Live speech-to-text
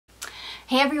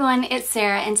Hey everyone, it's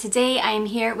Sarah, and today I am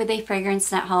here with a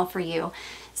Fragrancenet haul for you.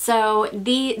 So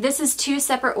this is two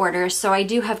separate orders, so I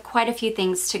do have quite a few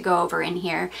things to go over in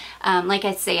here. Like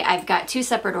I say, I've got two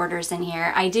separate orders in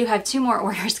here. I do have two more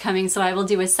orders coming, so I will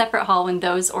do a separate haul when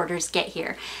those orders get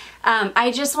here.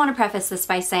 I just want to preface this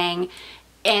by saying,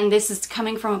 and this is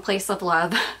coming from a place of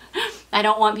love, I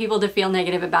don't want people to feel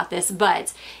negative about this,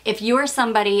 but if you are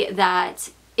somebody that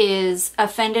is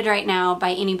offended right now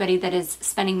by anybody that is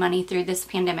spending money through this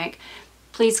pandemic,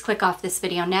 please click off this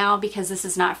video now because this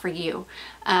is not for you.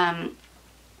 I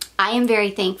am very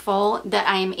thankful that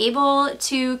I am able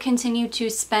to continue to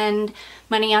spend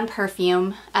money on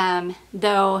perfume,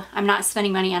 though I'm not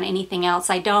spending money on anything else.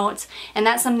 I don't, and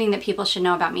that's something that people should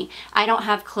know about me. I don't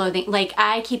have clothing, like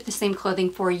I keep the same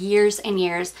clothing for years and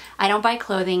years. I don't buy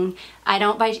clothing,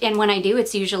 and when I do,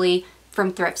 it's usually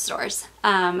from thrift stores.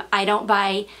 I don't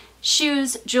buy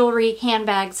shoes, jewelry,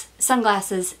 handbags,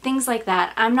 sunglasses, things like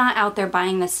that. I'm not out there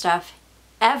buying this stuff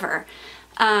ever.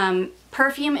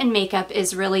 Perfume and makeup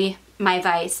is really my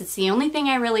vice. It's the only thing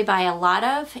I really buy a lot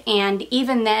of, and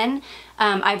even then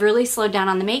I've really slowed down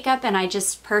on the makeup and I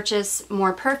just purchase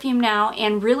more perfume now,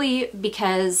 and really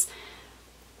because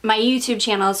my YouTube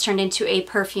channel has turned into a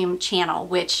perfume channel,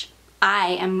 which I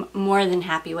am more than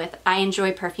happy with. I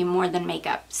enjoy perfume more than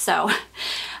makeup. So,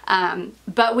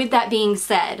 but with that being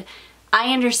said,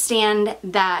 I understand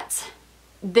that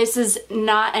this is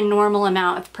not a normal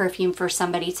amount of perfume for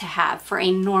somebody to have, for a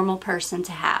normal person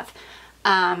to have.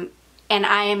 And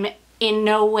I am in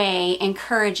no way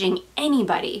encouraging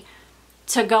anybody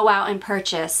to go out and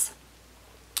purchase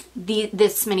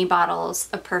this many bottles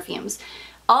of perfumes.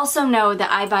 Also know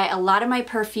that I buy a lot of my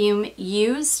perfume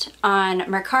used on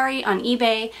Mercari, on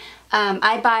eBay.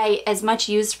 I buy as much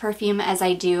used perfume as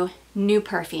I do new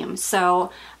perfume. So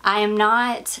I am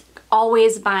not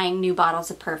always buying new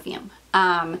bottles of perfume.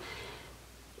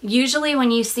 Usually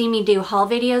when you see me do haul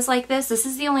videos like this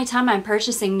is the only time I'm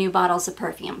purchasing new bottles of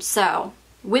perfume. So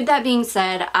with that being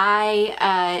said,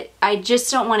 I just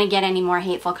don't want to get any more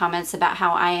hateful comments about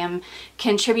how I am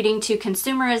contributing to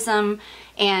consumerism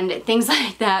and things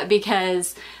like that,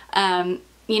 because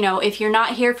you know, if you're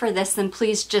not here for this, then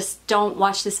please just don't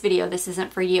watch this video. This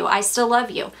isn't for you. I still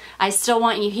love you. I still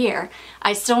want you here.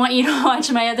 I still want you to watch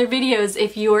my other videos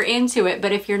if you are into it,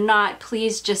 but if you're not,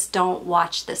 please just don't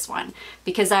watch this one,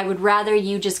 because I would rather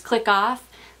you just click off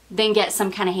than get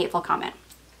some kind of hateful comment.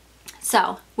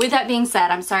 So with that being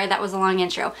said, I'm sorry that was a long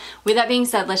intro. With that being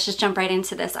said, let's just jump right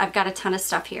into this. I've got a ton of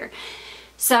stuff here.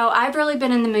 So I've really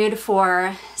been in the mood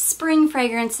for spring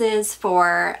fragrances,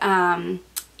 for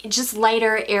just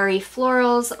lighter, airy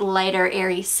florals, lighter,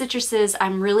 airy citruses.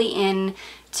 I'm really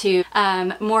into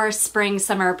more spring,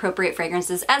 summer appropriate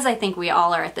fragrances, as I think we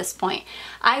all are at this point.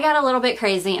 I got a little bit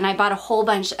crazy and I bought a whole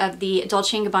bunch of the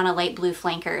Dolce & Gabbana Light Blue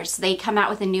Flankers. They come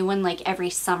out with a new one like every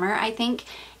summer, I think.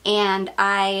 And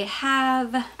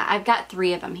I've got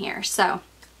 3 of them here. So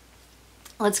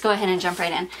let's go ahead and jump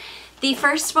right in. The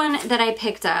first one that I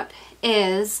picked up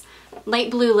is Light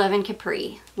Blue Love in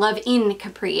Capri.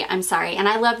 I'm sorry. And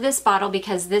I love this bottle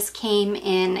because this came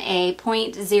in a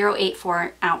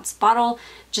 0.084 ounce bottle,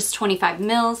 just 25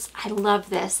 mils. I love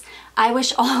this. I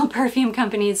wish all perfume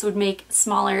companies would make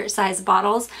smaller size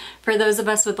bottles for those of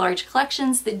us with large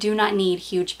collections that do not need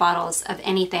huge bottles of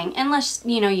anything, unless,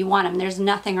 you know, you want them. There's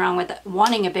nothing wrong with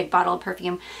wanting a big bottle of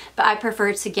perfume, but I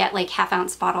prefer to get like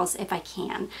half-ounce bottles if I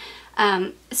can.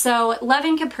 So Love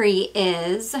in Capri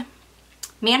is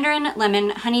mandarin,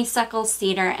 lemon, honeysuckle,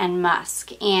 cedar, and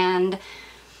musk. And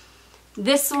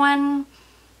this one,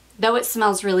 though it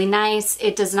smells really nice,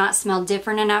 it does not smell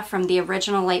different enough from the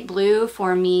original Light Blue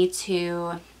for me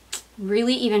to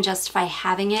really even justify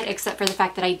having it, except for the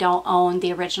fact that I don't own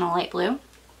the original Light Blue.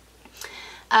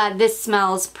 This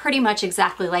smells pretty much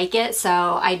exactly like it,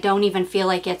 so I don't even feel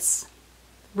like it's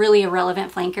really a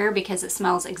relevant flanker because it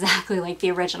smells exactly like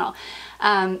the original.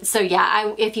 So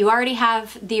yeah, if you already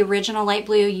have the original Light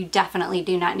Blue, you definitely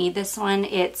do not need this one.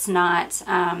 It's not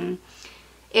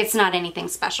anything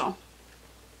special.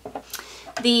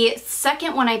 The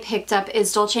second one I picked up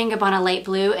is Dolce & Gabbana Light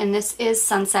Blue, and this is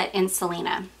Sunset in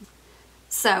Salina.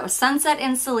 So Sunset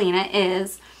in Salina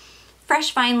is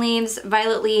fresh vine leaves,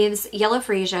 violet leaves, yellow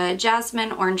freesia,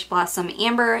 jasmine, orange blossom,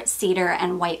 amber, cedar,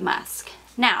 and white musk.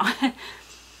 Now,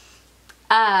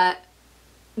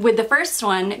 with the first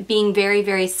one being very,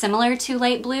 very similar to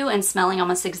Light Blue and smelling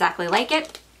almost exactly like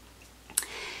it,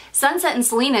 Sunset in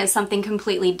Salina is something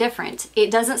completely different. It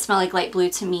doesn't smell like Light Blue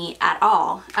to me at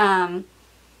all.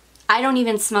 I don't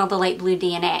even smell the Light Blue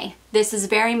DNA. This is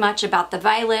very much about the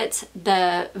violet,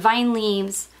 the vine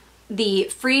leaves,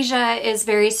 The freesia is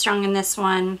very strong in this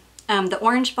one. the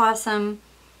Orange Blossom.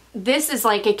 This is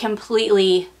like a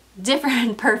completely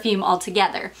different perfume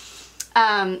altogether.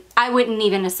 I wouldn't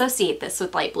even associate this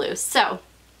with light blue. So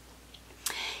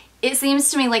it seems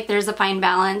to me like there's a fine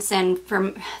balance, and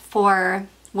for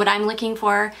what I'm looking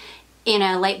for in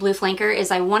a light blue flanker is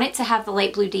I want it to have the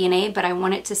light blue DNA, but I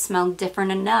want it to smell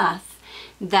different enough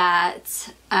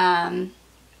that,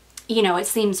 you know, it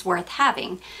seems worth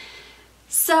having.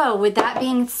 So with that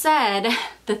being said,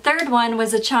 the third one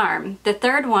was a charm. The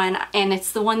third one, and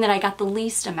it's the one that I got the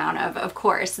least amount of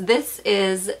course. This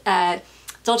is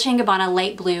Dolce & Gabbana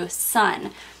Light Blue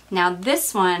Sun. Now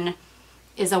this one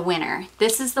is a winner.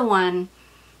 This is the one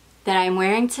that I'm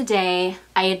wearing today.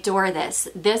 I adore this.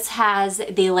 This has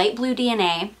the light blue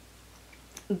DNA,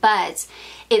 but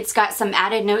it's got some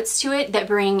added notes to it that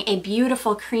bring a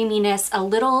beautiful creaminess, a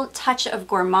little touch of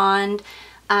gourmand.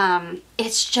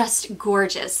 It's just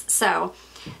gorgeous. So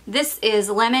this is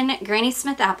lemon, Granny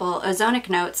Smith apple, ozonic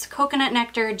notes, coconut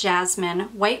nectar, jasmine,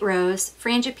 white rose,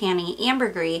 frangipani,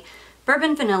 ambergris,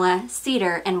 bourbon vanilla,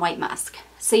 cedar, and white musk.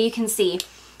 So you can see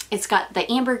it's got the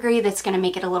ambergris that's going to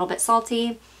make it a little bit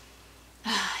salty.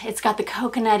 It's got the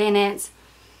coconut in it,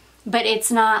 but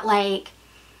it's not like,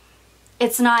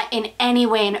 it's not in any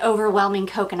way an overwhelming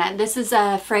coconut. This is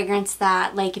a fragrance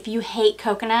that, like, if you hate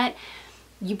coconut,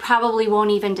 you probably won't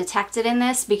even detect it in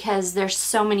this because there's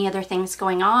so many other things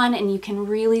going on, and you can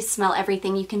really smell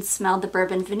everything. You can smell the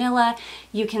bourbon vanilla,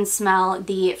 you can smell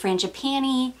the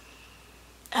frangipani.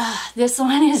 This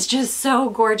one is just so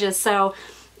gorgeous. So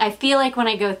I feel like when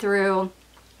I go through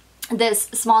this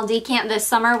small decant this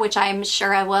summer, which I'm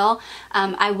sure I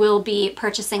will be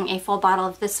purchasing a full bottle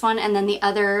of this one, and then the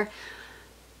other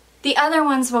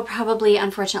ones will probably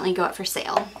unfortunately go up for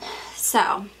sale.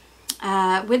 So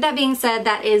with that being said,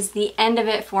 that is the end of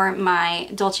it for my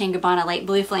Dolce & Gabbana Light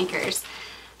Blue Flankers.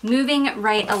 Moving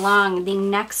right along, the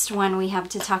next one we have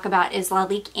to talk about is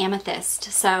Lalique Amethyst.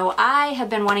 So I have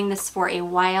been wanting this for a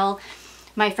while.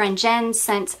 My friend Jen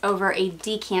sent over a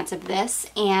decant of this,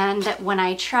 and when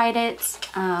I tried it,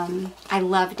 I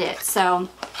loved it. So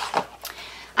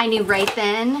I knew right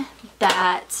then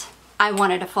that I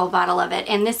wanted a full bottle of it,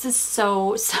 and this is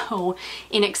so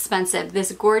inexpensive.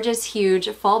 This gorgeous, huge,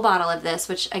 full bottle of this,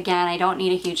 which again, I don't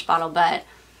need a huge bottle, but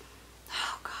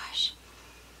oh gosh.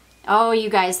 Oh, you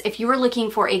guys, if you were looking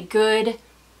for a good,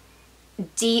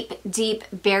 deep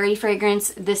berry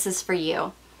fragrance, this is for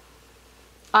you.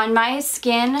 On my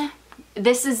skin,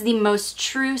 this is the most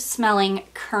true smelling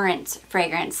currant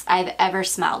fragrance I've ever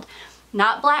smelled.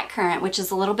 Not black currant, which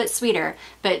is a little bit sweeter,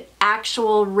 but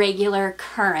actual regular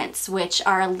currants, which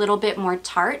are a little bit more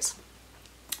tart.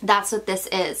 That's what this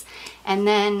is. And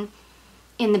then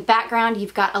in the background,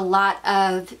 you've got a lot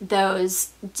of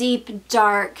those deep,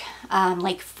 dark,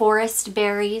 like forest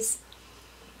berries.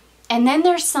 And then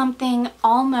there's something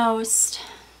almost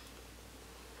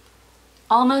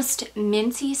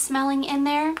minty smelling in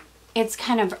there. It's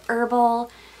kind of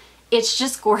herbal. It's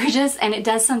just gorgeous, and it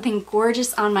does something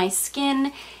gorgeous on my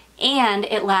skin, and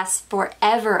it lasts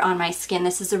forever on my skin.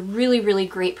 This is a really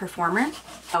great performer.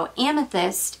 So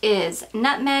Amethyst is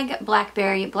nutmeg,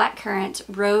 blackberry, blackcurrant,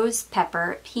 rose,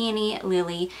 pepper, peony,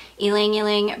 lily, ylang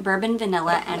ylang, bourbon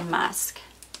vanilla, and musk.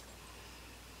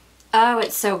 Oh,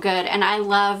 it's so good, and I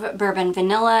love bourbon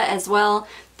vanilla as well.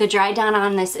 The dry down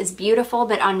on this is beautiful,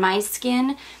 but on my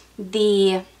skin,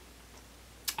 the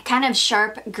kind of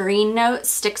sharp green note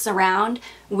sticks around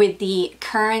with the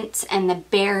currant and the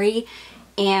berry.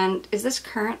 And is this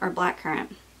currant or black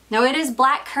currant? No, it is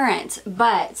black currant,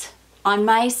 but on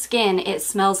my skin it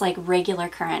smells like regular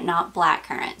currant, not black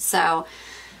currant. So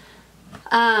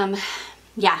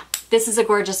yeah, this is a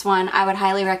gorgeous one. I would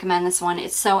highly recommend this one.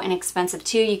 It's so inexpensive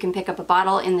too. You can pick up a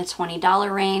bottle in the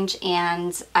 $20 range,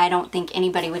 and I don't think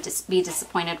anybody would be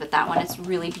disappointed with that one. It's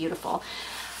really beautiful.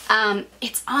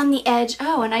 It's on the edge.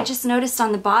 Oh, and I just noticed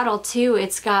on the bottle too,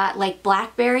 it's got like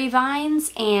blackberry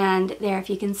vines, and there, if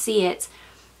you can see it,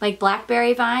 like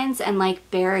blackberry vines and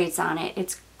like berries on it.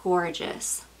 It's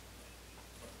gorgeous.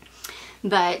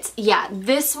 But yeah,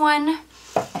 this one,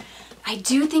 I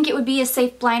do think it would be a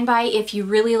safe blind buy if you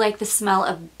really like the smell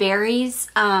of berries.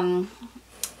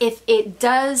 If it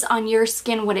does on your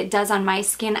skin what it does on my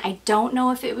skin, I don't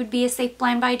know if it would be a safe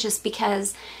blind buy, just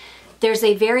because there's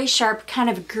a very sharp kind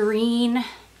of green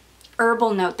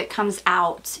herbal note that comes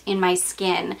out in my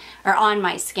skin, or on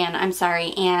my skin, I'm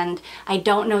sorry, and I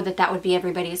don't know that that would be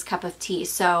everybody's cup of tea.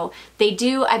 So they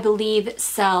do, I believe,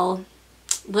 sell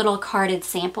little carded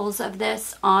samples of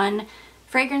this on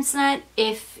Fragrancenet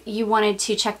if you wanted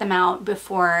to check them out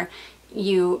before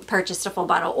you purchased a full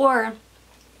bottle, or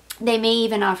they may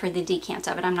even offer the decant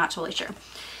of it. I'm not totally sure.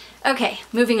 Okay,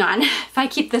 moving on. If I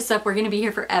keep this up, we're gonna be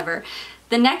here forever.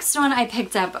 The next one I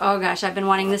picked up, oh gosh, I've been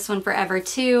wanting this one forever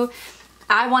too.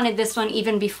 I wanted this one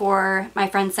even before my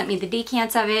friend sent me the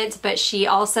decants of it, but she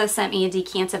also sent me a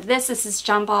decant of this. This is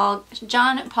Jean Paul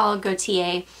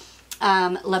Gaultier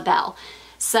La Belle.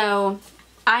 So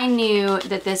I knew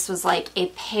that this was like a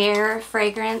pear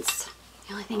fragrance.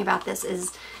 The only thing about this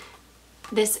is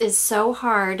so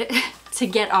hard to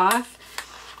get off.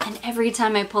 And every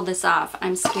time I pull this off,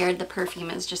 I'm scared the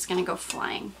perfume is just gonna go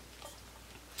flying.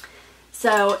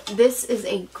 So this is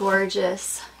a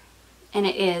gorgeous, and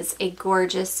it is a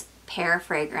gorgeous pear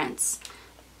fragrance.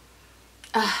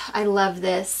 I love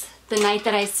this. The night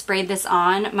that I sprayed this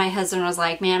on, my husband was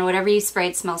like, man, whatever you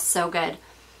sprayed smells so good.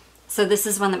 So this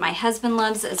is one that my husband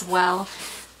loves as well.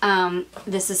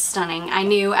 This is stunning. I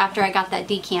knew after I got that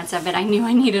decant of it, I knew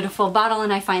I needed a full bottle,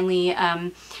 and I finally,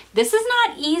 this is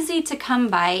not easy to come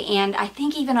by, and I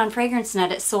think even on Fragrancenet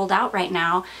it's sold out right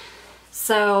now.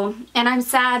 So, and I'm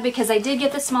sad because I did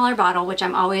get the smaller bottle, which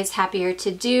I'm always happier to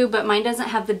do, but mine doesn't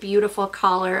have the beautiful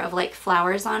collar of like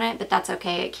flowers on it, but that's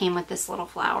okay. It came with this little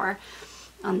flower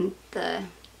on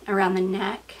around the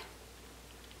neck.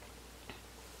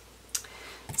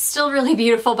 Still really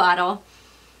beautiful bottle,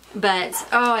 but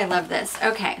oh, I love this.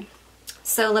 Okay,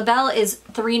 so La Belle is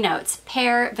 3 notes: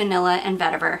 pear, vanilla, and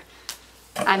vetiver.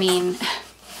 I mean,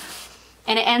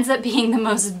 and it ends up being the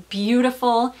most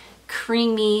beautiful,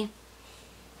 creamy,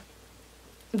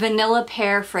 vanilla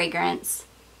pear fragrance.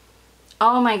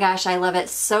 Oh my gosh, I love it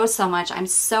so, so much. I'm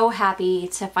so happy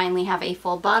to finally have a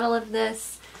full bottle of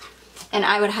this, and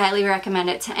I would highly recommend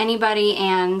it to anybody.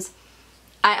 And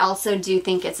I also do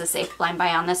think it's a safe blind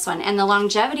buy on this one, and the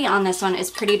longevity on this one is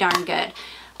pretty darn good.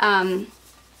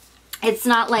 It's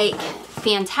not like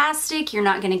fantastic. You're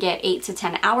not going to get 8 to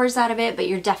 10 hours out of it, but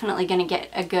you're definitely going to get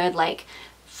a good like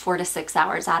 4 to 6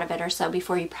 hours out of it or so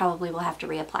before you probably will have to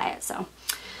reapply it. So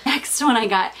next one I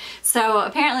got, so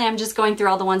apparently I'm just going through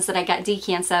all the ones that I got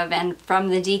decants of, and from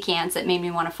the decants it made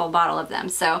me want a full bottle of them.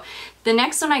 So the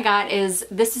next one I got is,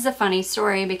 this is a funny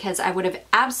story because I would have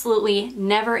absolutely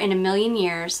never in a million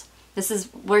years,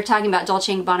 we're talking about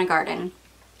Dolce & Gabbana,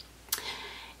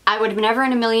 I would have never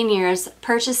in a million years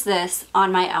purchased this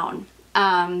on my own.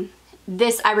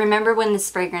 I remember when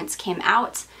this fragrance came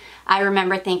out, I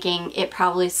remember thinking it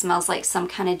probably smells like some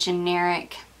kind of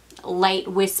generic light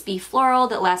wispy floral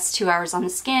that lasts 2 hours on the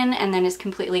skin and then is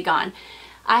completely gone.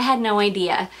 I had no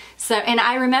idea. So, and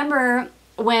I remember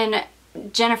when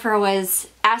Jennifer was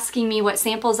asking me what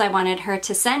samples I wanted her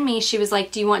to send me, she was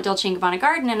like, do you want Dolce &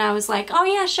 Gabbana? And I was like, oh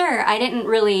yeah, sure. I didn't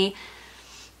really,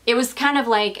 it was kind of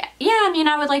like, yeah, I mean,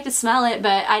 I would like to smell it,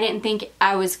 but I didn't think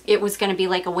it was going to be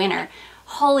like a winner.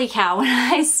 Holy cow, when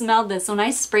I smelled this, when I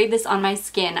sprayed this on my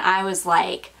skin, I was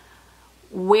like,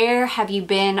 where have you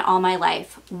been all my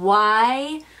life?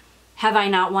 Why have I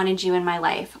not wanted you in my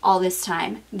life all this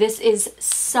time? This is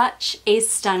such a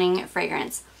stunning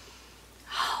fragrance.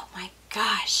 Oh my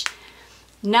gosh.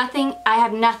 I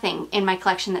have nothing in my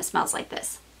collection that smells like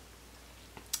this.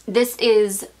 This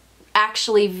is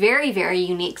actually very, very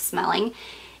unique smelling.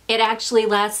 It actually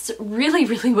lasts really,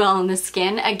 really well on the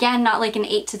skin. Again, not like an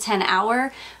 8 to 10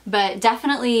 hour, but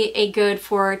definitely a good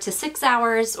 4 to 6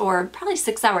 hours, or probably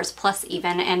 6 hours plus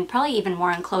even, and probably even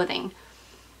more on clothing.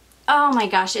 Oh my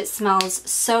gosh, it smells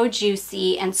so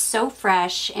juicy and so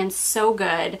fresh and so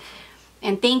good.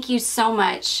 And thank you so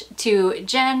much to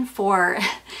Jen for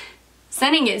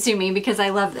sending it to me because I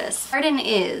love this. Garden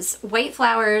is white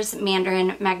flowers,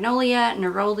 mandarin, magnolia,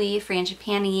 neroli,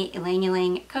 frangipani, ylang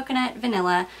ylang, coconut,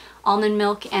 vanilla, almond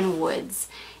milk, and woods.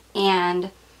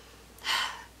 And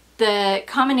the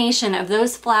combination of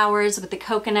those flowers with the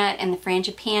coconut and the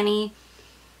frangipani,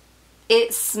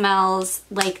 it smells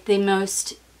like the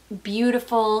most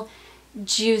beautiful,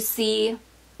 juicy,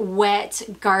 wet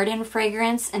garden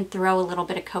fragrance, and throw a little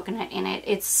bit of coconut in it.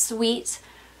 It's sweet,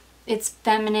 it's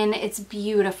feminine, it's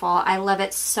beautiful. I love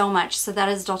it so much. So that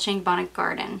is Dolce & Gabbana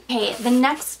Garden. Okay, the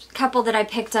next couple that I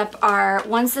picked up are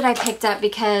ones that I picked up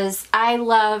because I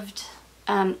loved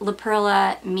La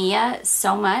Perla Mia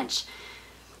so much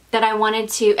that I wanted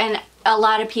to, and a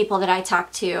lot of people that I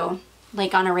talk to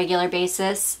like on a regular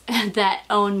basis that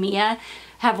own Mia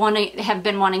have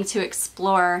been wanting to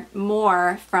explore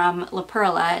more from La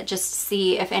Perla just to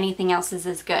see if anything else is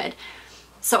as good.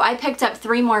 So I picked up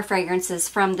 3 more fragrances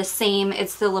from the same,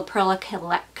 it's the La Perla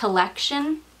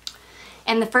collection.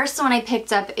 And the first one I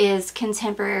picked up is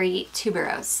Contemporary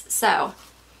Tuberose. So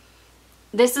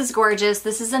this is gorgeous.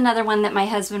 This is another one that my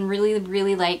husband really,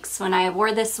 really likes. When I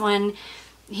wore this one,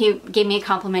 he gave me a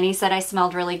compliment. He said I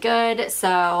smelled really good.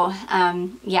 So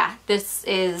yeah, this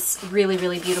is really,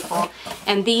 really beautiful.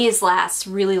 And these last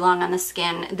really long on the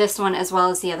skin. This one as well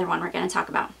as the other one we're going to talk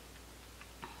about.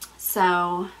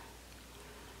 So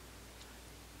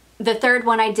the third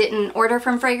one I didn't order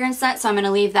from Fragrancenet, so I'm going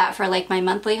to leave that for like my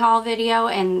monthly haul video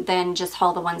and then just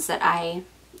haul the ones that I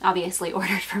obviously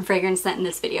ordered from Fragrancenet in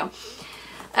this video.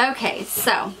 Okay,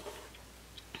 so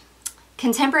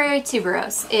Contemporary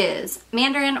Tuberose is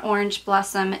Mandarin, Orange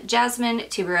Blossom, Jasmine,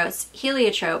 Tuberose,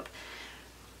 Heliotrope.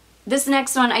 This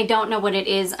next one, I don't know what it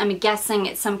is. I'm guessing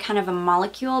it's some kind of a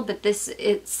molecule, but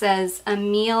it says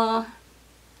amyl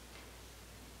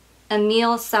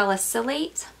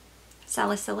salicylate,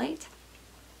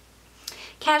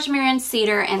 cashmere,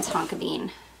 cedar, and tonka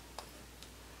bean.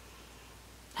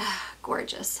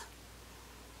 Gorgeous.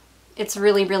 It's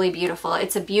really, really beautiful.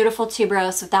 It's a beautiful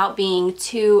tuberose without being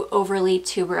too overly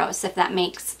tuberose, if that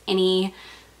makes any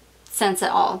sense at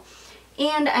all.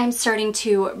 And I'm starting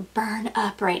to burn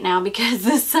up right now because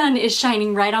the sun is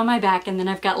shining right on my back and then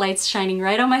I've got lights shining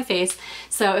right on my face.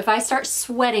 So if I start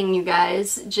sweating, you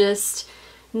guys, just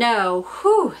know,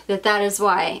 whew, that is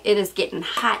why. It is getting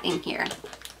hot in here.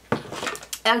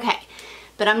 Okay,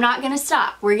 but I'm not gonna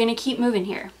stop. We're gonna keep moving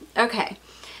here. Okay.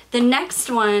 The next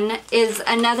one is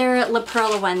another La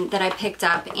Perla one that I picked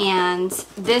up, and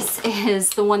this is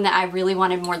the one that I really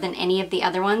wanted more than any of the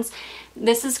other ones.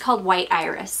 This is called White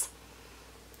Iris.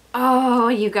 Oh,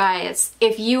 you guys,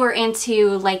 if you are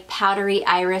into like powdery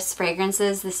iris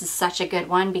fragrances, this is such a good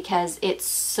one because it's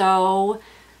so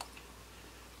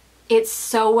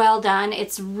well done.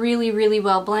 It's really, really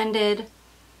well blended.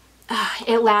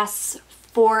 It lasts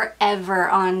forever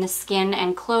on the skin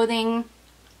and clothing.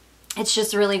 It's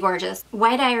just really gorgeous.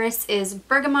 White Iris is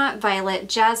bergamot, violet,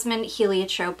 jasmine,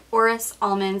 heliotrope, orris,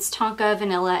 almonds, tonka,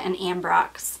 vanilla, and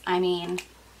ambrox. I mean,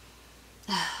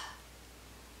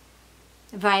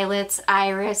 violets,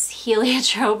 iris,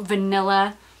 heliotrope,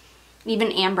 vanilla, even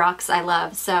ambrox I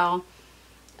love. So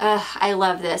I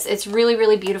love this. It's really,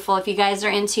 really beautiful. If you guys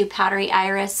are into powdery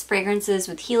iris fragrances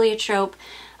with heliotrope,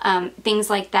 things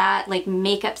like that, like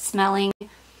makeup smelling,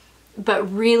 but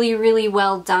really, really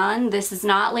well done. This is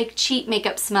not like cheap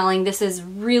makeup smelling. This is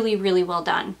really, really well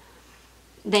done.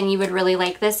 Then you would really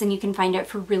like this, and you can find it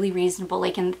for really reasonable,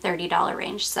 like in the $30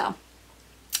 range. So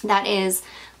that is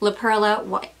La Perla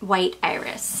White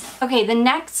Iris. Okay, the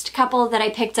next couple that I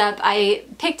picked up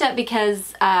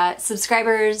because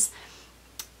subscribers,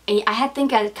 I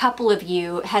think a couple of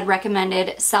you had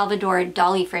recommended Salvador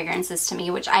Dali fragrances to me,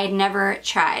 which I had never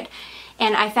tried.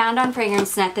 And I found on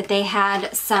Fragrancenet that they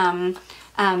had some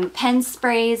pen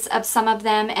sprays of some of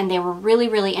them, and they were really,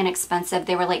 really inexpensive.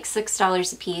 They were like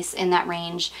 $6 a piece, in that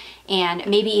range, and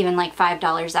maybe even like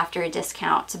 $5 after a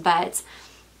discount. But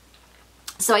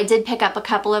so I did pick up a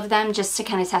couple of them just to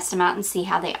kind of test them out and see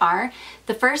how they are.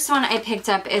 The first one I picked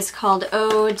up is called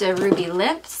Eau De Ruby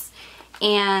Lips,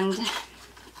 and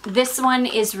this one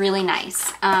is really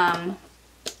nice.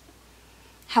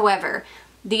 However,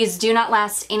 these do not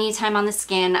last any time on the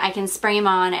skin. I can spray them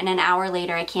on and an hour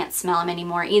later I can't smell them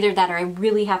anymore. Either that or I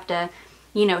really have to,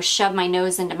 you know, shove my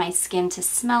nose into my skin to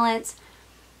smell it.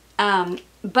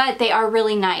 But they are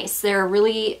really nice. They're a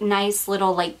really nice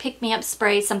little like pick-me-up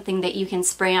spray, something that you can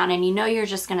spray on and you know you're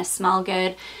just gonna smell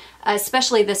good.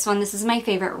 Especially this one. This is my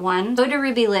favorite one. Eau De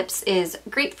Ruby Lips is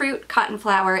grapefruit, cotton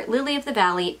flower, lily of the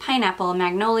valley, pineapple,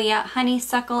 magnolia,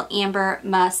 honeysuckle, amber,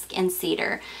 musk, and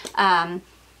cedar.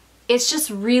 It's just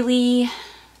really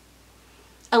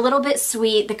a little bit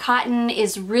sweet. The cotton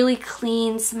is really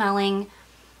clean smelling.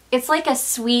 It's like a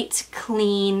sweet,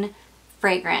 clean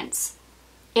fragrance.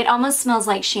 It almost smells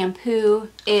like shampoo.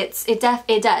 It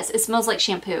does. It smells like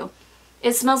shampoo.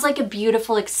 It smells like a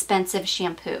beautiful, expensive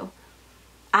shampoo.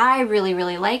 I really,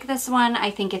 really like this one.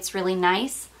 I think it's really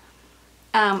nice.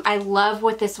 I love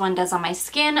what this one does on my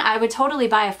skin. I would totally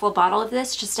buy a full bottle of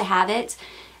this just to have it.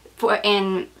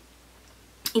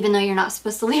 Even though you're not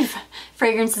supposed to leave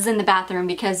fragrances in the bathroom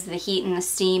because of the heat and the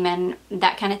steam and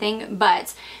that kind of thing.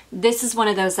 But this is one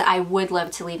of those that I would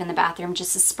love to leave in the bathroom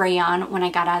just to spray on when I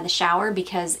got out of the shower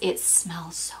because it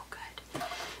smells so good.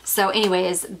 So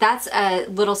anyways, that's a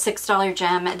little $6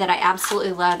 gem that I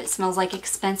absolutely love. It smells like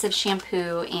expensive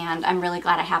shampoo and I'm really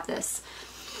glad I have this.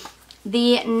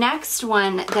 The next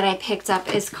one that I picked up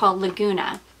is called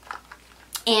Laguna.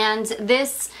 And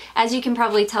this, as you can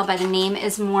probably tell by the name,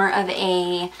 is more of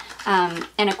an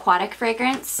aquatic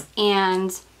fragrance.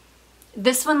 And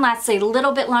this one lasts a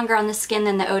little bit longer on the skin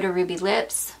than the Eau De Ruby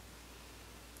Lips.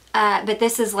 But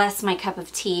this is less my cup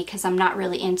of tea because I'm not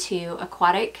really into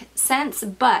aquatic scents.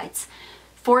 But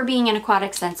for being an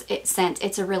aquatic scent,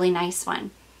 it's a really nice one.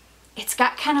 it's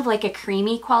got kind of like a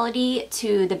creamy quality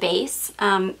to the base.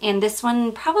 And this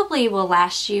one probably will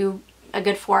last you a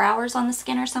good 4 hours on the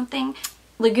skin or something.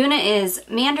 Laguna is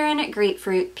mandarin,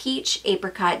 grapefruit, peach,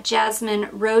 apricot, jasmine,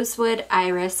 rosewood,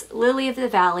 iris, lily of the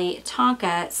valley,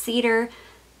 tonka,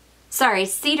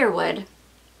 cedarwood,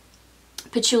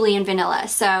 patchouli, and vanilla.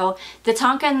 So the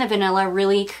tonka and the vanilla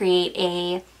really create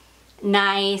a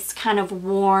nice kind of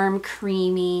warm,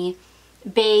 creamy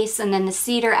base, and then the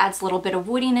cedar adds a little bit of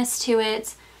woodiness to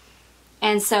it.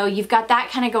 And so you've got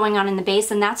that kind of going on in the base,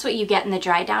 and that's what you get in the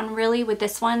dry down really with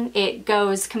this one. It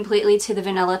goes completely to the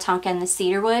vanilla, tonka, and the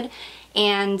cedarwood,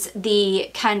 and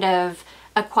the kind of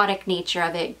aquatic nature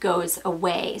of it goes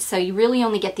away. So you really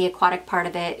only get the aquatic part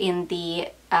of it in the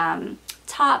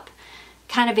top,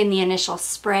 kind of in the initial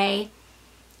spray,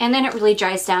 and then it really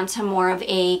dries down to more of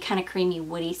a kind of creamy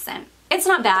woody scent. It's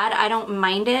not bad, I don't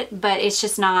mind it, but it's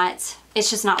just not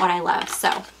what I love.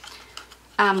 So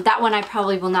that one I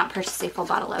probably will not purchase a full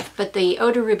bottle of, but the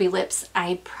Eau De Ruby Lips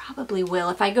I probably will.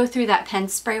 If I go through that pen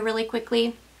spray really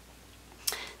quickly,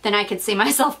 then I could see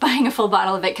myself buying a full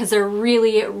bottle of it, because they're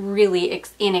really, really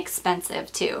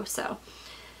inexpensive too. So,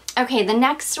 okay, the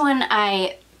next one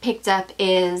I picked up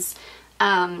is,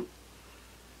 as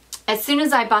soon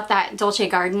as I bought that Dolce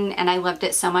Garden and I loved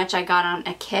it so much, I got on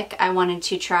a kick. I wanted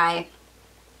to try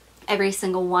every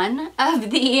single one of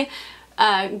the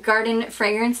garden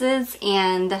fragrances,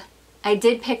 and I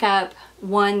did pick up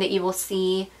one that you will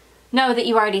see, no, that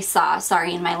you already saw,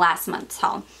 sorry, in my last month's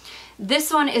haul.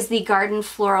 This one is the Garden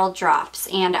Floral Drops,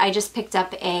 and I just picked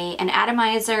up an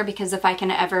atomizer, because if I can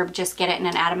ever just get it in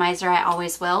an atomizer, I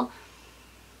always will,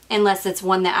 unless it's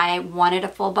one that I wanted a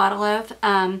full bottle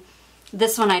of.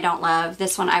 This one I don't love.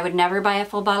 This one I would never buy a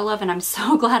full bottle of, and I'm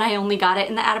so glad I only got it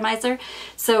in the atomizer.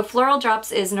 So Floral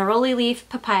Drops is neroli leaf,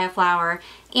 papaya flower,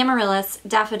 amaryllis,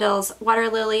 daffodils, water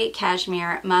lily,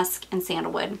 cashmere, musk, and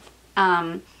sandalwood.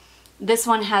 This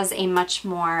one has a much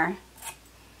more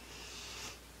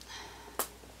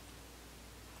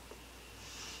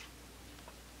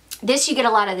this you get a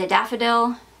lot of the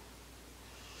daffodil,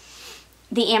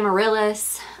 the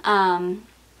amaryllis.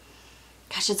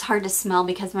 Gosh, it's hard to smell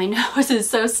because my nose is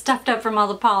so stuffed up from all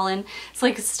the pollen. It's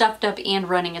like stuffed up and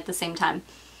running at the same time.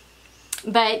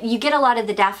 But you get a lot of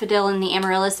the daffodil and the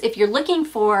amaryllis. If you're looking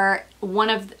for one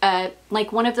of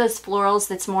like one of those florals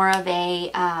that's more of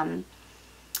a kind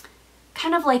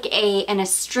of like an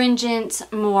astringent,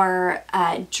 more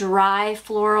dry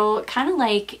floral, kind of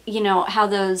like, you know, how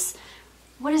those,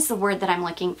 what is the word that I'm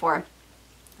looking for?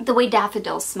 The way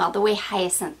daffodils smell, the way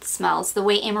hyacinth smells, the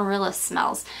way amaryllis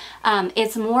smells.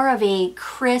 It's more of a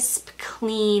crisp,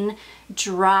 clean,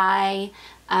 dry,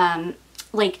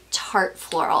 like tart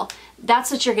floral. That's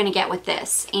what you're gonna get with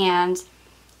this. And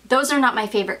those are not my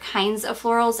favorite kinds of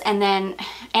florals. And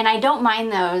I don't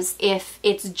mind those if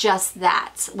it's just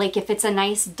that. Like if it's a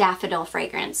nice daffodil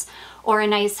fragrance or a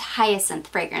nice hyacinth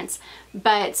fragrance.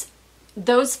 But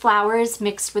those flowers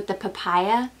mixed with the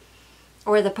papaya,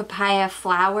 or the papaya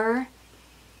flower,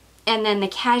 and then the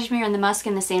cashmere and the musk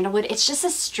and the sandalwood, it's just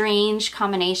a strange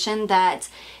combination that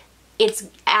it's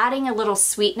adding a little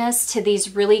sweetness to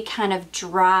these really kind of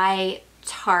dry,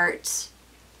 tart,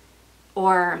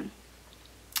 or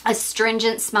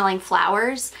astringent smelling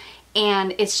flowers,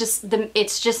 and it's just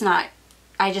not,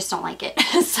 I just don't like it.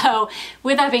 So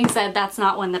with that being said, that's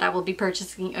not one that I will be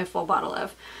purchasing a full bottle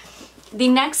of. The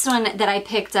next one that I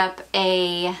picked up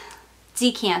a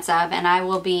decant of, and I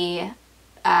will be,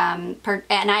 and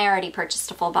I already purchased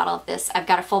a full bottle of this. I've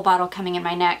got a full bottle coming in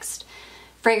my next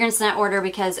Fragrancenet order,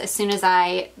 because as soon as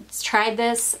I tried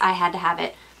this, I had to have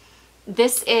it.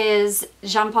 This is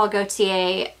Jean Paul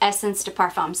Gaultier Essence de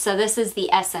Parfum. So this is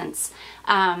the Essence,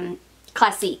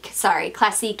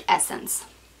 Classique Essence.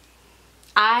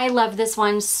 I love this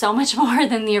one so much more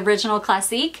than the original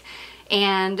Classique,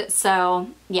 and so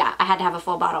yeah, I had to have a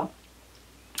full bottle.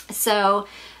 So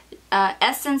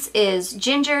essence is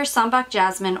ginger, sambac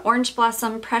jasmine, orange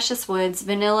blossom, precious woods,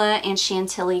 vanilla, and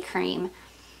chantilly cream.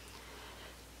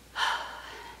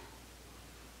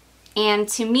 And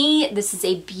to me, this is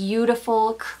a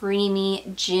beautiful,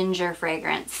 creamy ginger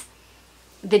fragrance.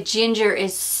 The ginger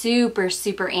is super,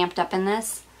 super amped up in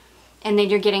this. And then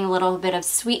you're getting a little bit of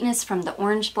sweetness from the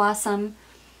orange blossom.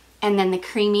 And then the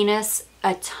creaminess,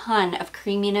 a ton of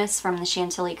creaminess from the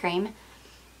chantilly cream.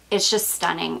 It's just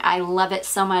stunning. I love it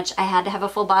so much. I had to have a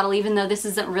full bottle, even though this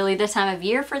isn't really the time of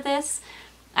year for this.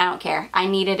 I don't care. I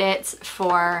needed it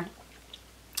for,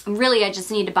 really, I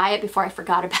just needed to buy it before I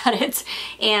forgot about it.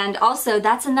 And also,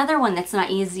 that's another one that's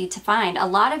not easy to find. A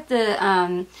lot of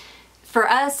the For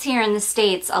us here in the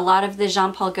States, a lot of the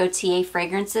Jean Paul Gaultier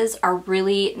fragrances are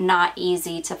really not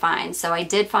easy to find. So I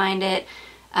did find it.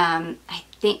 I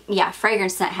think, yeah,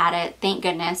 Fragrancenet had it, thank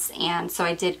goodness. And so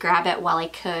I did grab it while I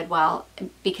could,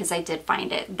 because I did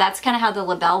find it. That's kind of how the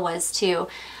La Belle was too.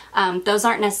 Those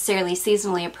aren't necessarily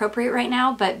seasonally appropriate right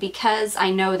now, but because I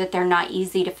know that they're not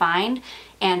easy to find,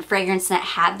 and Fragrancenet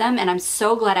had them, and I'm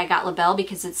so glad I got La Belle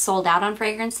because it's sold out on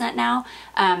Fragrancenet now.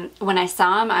 When I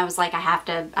saw them, I was like, I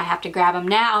have to grab them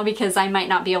now because I might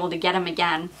not be able to get them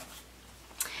again.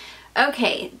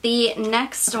 Okay, the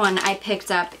next one I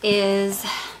picked up is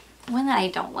one that I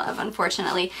don't love,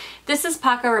 unfortunately. This is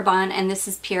Paco Rabanne, and this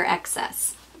is Pure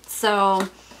Excess. So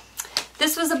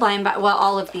this was a blind buy. Well,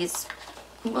 all of these.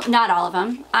 Not all of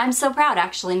them. I'm so proud,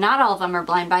 actually. Not all of them are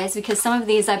blind buys because some of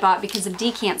these I bought because of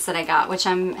decants that I got, which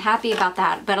I'm happy about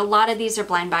that. But a lot of these are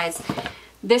blind buys.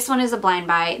 This one is a blind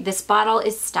buy. This bottle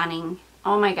is stunning.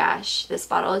 Oh my gosh, this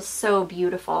bottle is so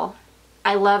beautiful.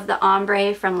 I love the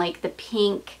ombre from like the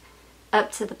pink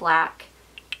up to the black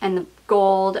and the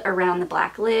gold around the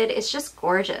black lid. It's just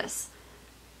gorgeous.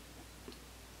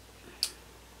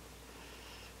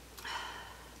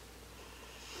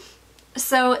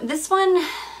 So this one,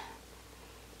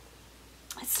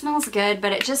 it smells good,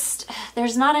 but it just,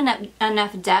 there's not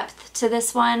enough depth to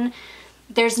this one.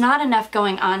 There's not enough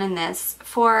going on in this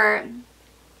for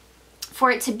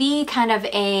it to be kind of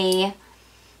a,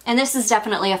 and this is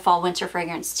definitely a fall winter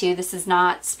fragrance too. This is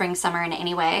not spring summer in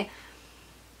any way,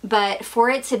 but for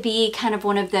it to be kind of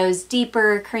one of those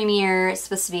deeper, creamier, it's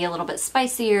supposed to be a little bit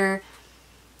spicier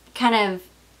kind of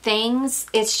things,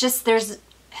 it's just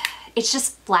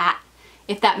flat.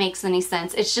 If that makes any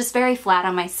sense. It's just very flat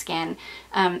on my skin.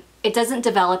 It doesn't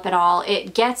develop at all.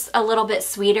 It gets a little bit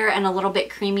sweeter and a little bit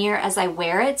creamier as I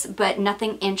wear it, but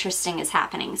nothing interesting is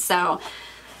happening. So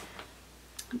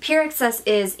Pure Excess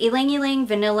is ylang ylang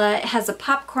vanilla. It has a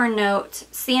popcorn note,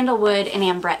 sandalwood, and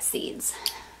ambrette seeds.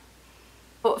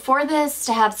 But for this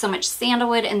to have so much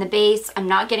sandalwood in the base, I'm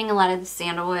not getting a lot of the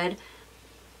sandalwood.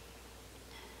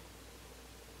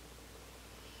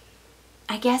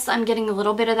 I guess I'm getting a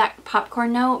little bit of that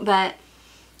popcorn note, but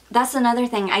that's another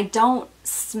thing. I don't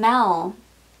smell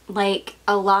like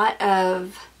a lot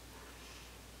of,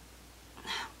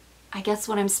 I guess,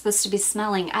 what I'm supposed to be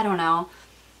smelling. I don't know.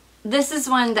 This is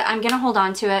one that I'm going to hold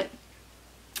on to it.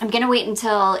 I'm going to wait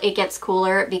until it gets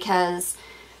cooler because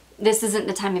this isn't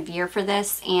the time of year for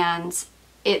this, and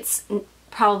it's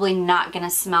probably not going to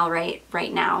smell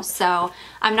right now. So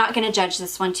I'm not going to judge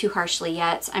this one too harshly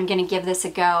yet. I'm going to give this a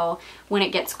go when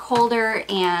it gets colder,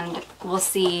 and we'll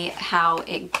see how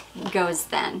it goes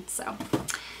then. So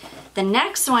the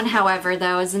next one, however,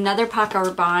 though, is another Paco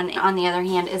Rabanne. On the other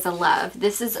hand, is a love.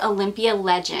 This is Olympea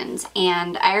Legend,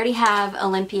 and I already have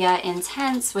Olympea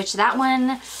Intense, which that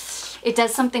one, it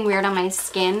does something weird on my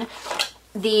skin.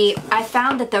 I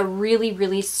found that the really,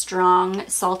 really strong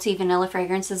salty vanilla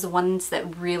fragrances, the ones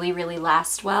that really, really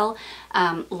last well,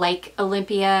 like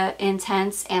Olympea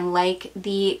Intense and like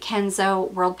the Kenzo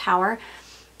World Power,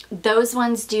 those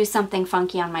ones do something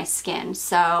funky on my skin.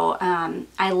 So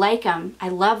I like them. I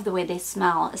love the way they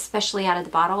smell, especially out of the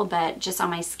bottle, but just on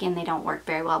my skin they don't work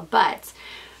very well. But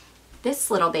this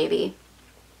little baby,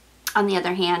 on the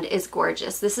other hand, is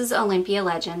gorgeous. This is Olympea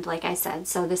Legend, like I said,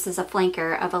 so this is a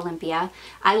flanker of Olympea.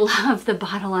 I love the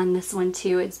bottle on this one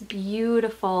too. It's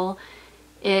beautiful.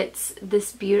 It's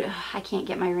this beautiful, I can't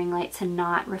get my ring light to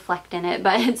not reflect in it,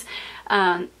 but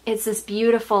it's this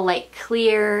beautiful, like,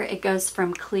 clear. It goes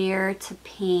from clear to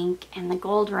pink, and the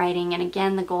gold writing, and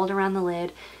again the gold around the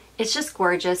lid. It's just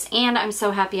gorgeous, and I'm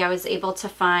so happy I was able to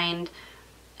find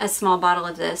a small bottle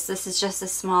of this. This is just a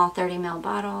small 30 ml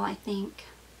bottle, I think.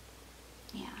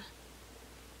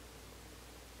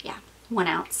 Yeah, 1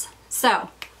 ounce. So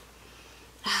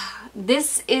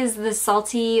this is the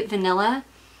salty vanilla.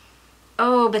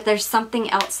 Oh, but there's something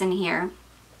else in here.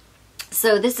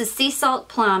 So this is sea salt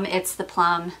plum. It's the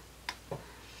plum.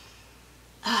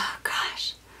 Oh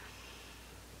gosh.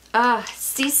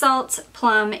 Sea salt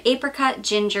plum, apricot,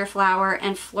 ginger flower,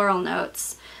 and floral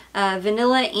notes.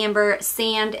 Vanilla, amber,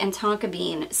 sand, and tonka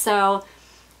bean. So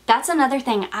that's another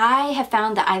thing. I have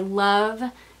found that I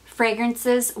love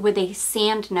fragrances with a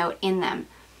sand note in them.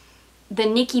 The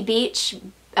Nikki Beach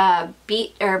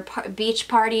beach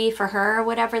party for her or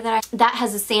whatever that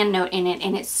has a sand note in it,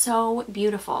 and it's so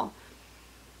beautiful.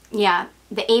 Yeah,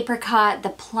 the apricot, the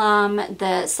plum,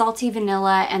 the salty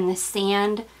vanilla, and the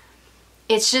sand.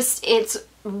 It's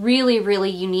really,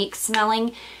 really unique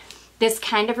smelling. This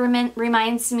kind of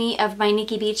reminds me of my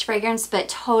Nikki Beach fragrance, but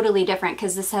totally different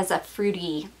because this has a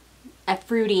fruity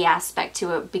aspect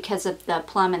to it because of the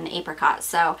plum and the apricot.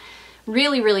 So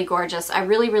Really, really gorgeous. I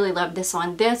really, really love this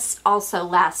one. This also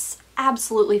lasts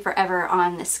absolutely forever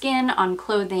on the skin, on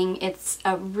clothing. It's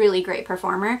a really great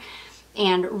performer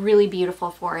and really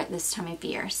beautiful for it this time of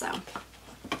year. So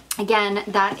again,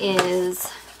 that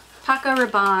is Paco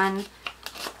Rabanne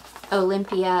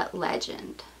Olympea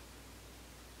Legend.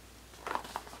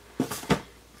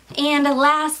 And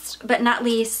last but not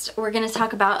least, we're going to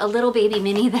talk about a little baby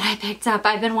mini that I picked up.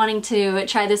 I've been wanting to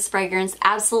try this fragrance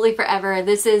absolutely forever.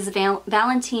 This is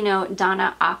Valentino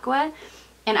Donna Acqua,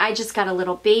 and I just got a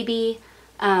little baby.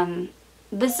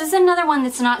 This is another one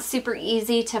that's not super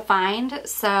easy to find,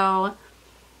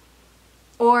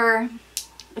 or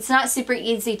it's not super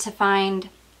easy to find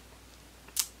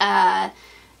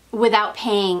without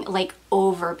paying, like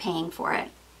overpaying for it.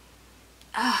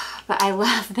 But I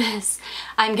love this.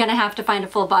 I'm gonna have to find a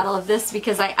full bottle of this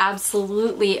because I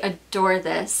absolutely adore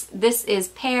this. This is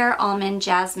pear, almond,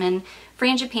 jasmine,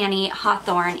 frangipani,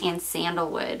 hawthorn, and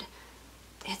sandalwood.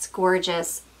 It's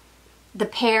gorgeous. The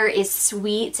pear is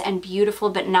sweet and beautiful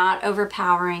but not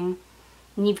overpowering.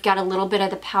 And you've got a little bit of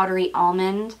the powdery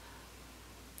almond.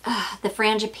 The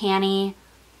frangipani,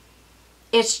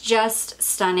 it's just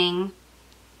stunning.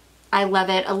 I love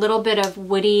it. A little bit of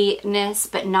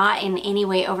woodiness, but not in any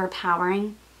way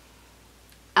overpowering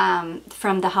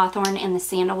from the hawthorn and the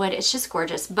sandalwood. It's just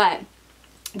gorgeous. But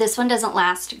this one doesn't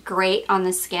last great on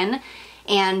the skin.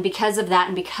 And because of that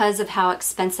and because of how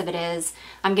expensive it is,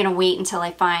 I'm going to wait until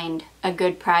I find a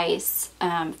good price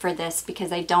for this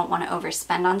because I don't want to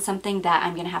overspend on something that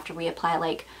I'm going to have to reapply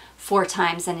like 4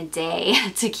 times in a day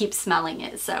to keep smelling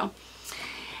it. So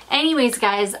anyways,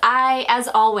 guys, I, as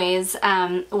always,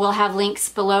 will have links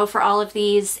below for all of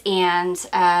these. And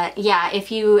yeah,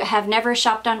 if you have never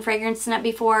shopped on Fragrancenet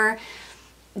before,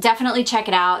 definitely check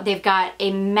it out. They've got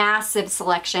a massive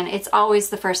selection. It's always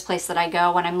the first place that I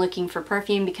go when I'm looking for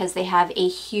perfume because they have a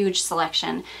huge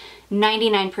selection.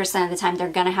 99% of the time they're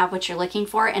going to have what you're looking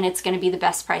for, and it's going to be the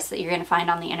best price that you're going to find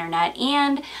on the internet.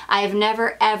 And I've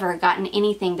never ever gotten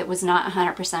anything that was not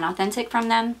 100% authentic from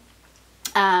them.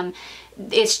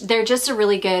 They're just a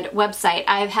really good website.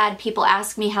 I've had people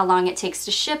ask me how long it takes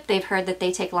to ship. They've heard that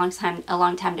they take a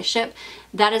long time to ship.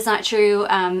 That is not true.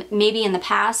 Maybe in the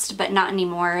past, but not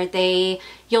anymore.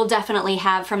 You'll definitely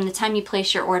have, from the time you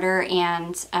place your order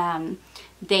and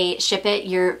they ship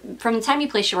it, from the time you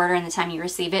place your order and the time you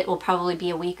receive it will probably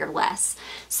be a week or less.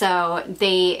 So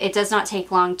it does not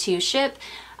take long to ship.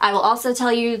 I will also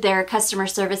tell you their customer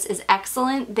service is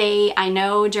excellent. I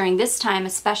know during this time,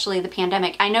 especially the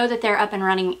pandemic, I know that they're up and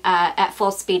running at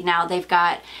full speed now. They've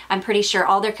got, I'm pretty sure,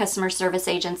 all their customer service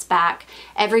agents back.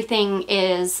 Everything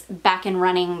is back and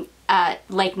running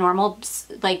like normal,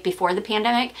 like before the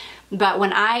pandemic. But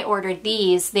when I ordered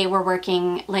these, they were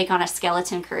working like on a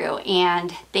skeleton crew,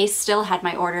 and they still had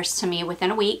my orders to me within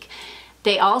a week.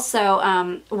 They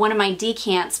also, one of my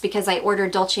decants, because I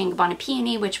ordered Dolce Garden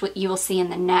Peony, which you will see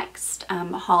in the next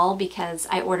haul, because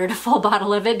I ordered a full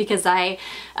bottle of it because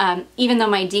even though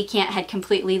my decant had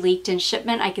completely leaked in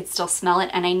shipment, I could still smell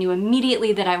it and I knew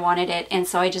immediately that I wanted it, and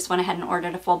so I just went ahead and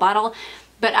ordered a full bottle.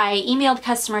 But I emailed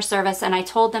customer service and I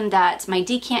told them that my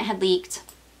decant had leaked,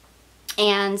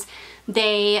 and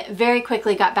they very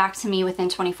quickly got back to me within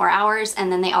 24 hours,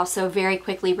 and then they also very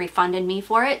quickly refunded me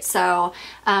for it. So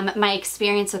my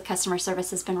experience with customer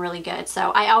service has been really good. So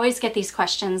I always get these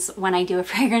questions when I do a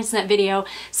Fragrancenet video,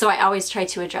 so I always try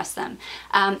to address them.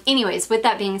 Anyways, with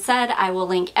that being said, I will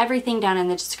link everything down in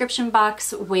the description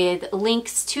box with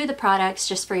links to the products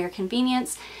just for your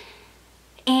convenience.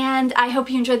 And I hope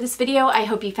you enjoyed this video. I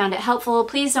hope you found it helpful.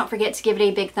 Please don't forget to give it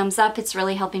a big thumbs up. It's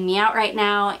really helping me out right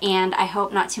now. And I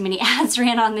hope not too many ads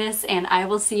ran on this. And I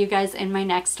will see you guys in my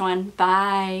next one.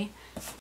 Bye.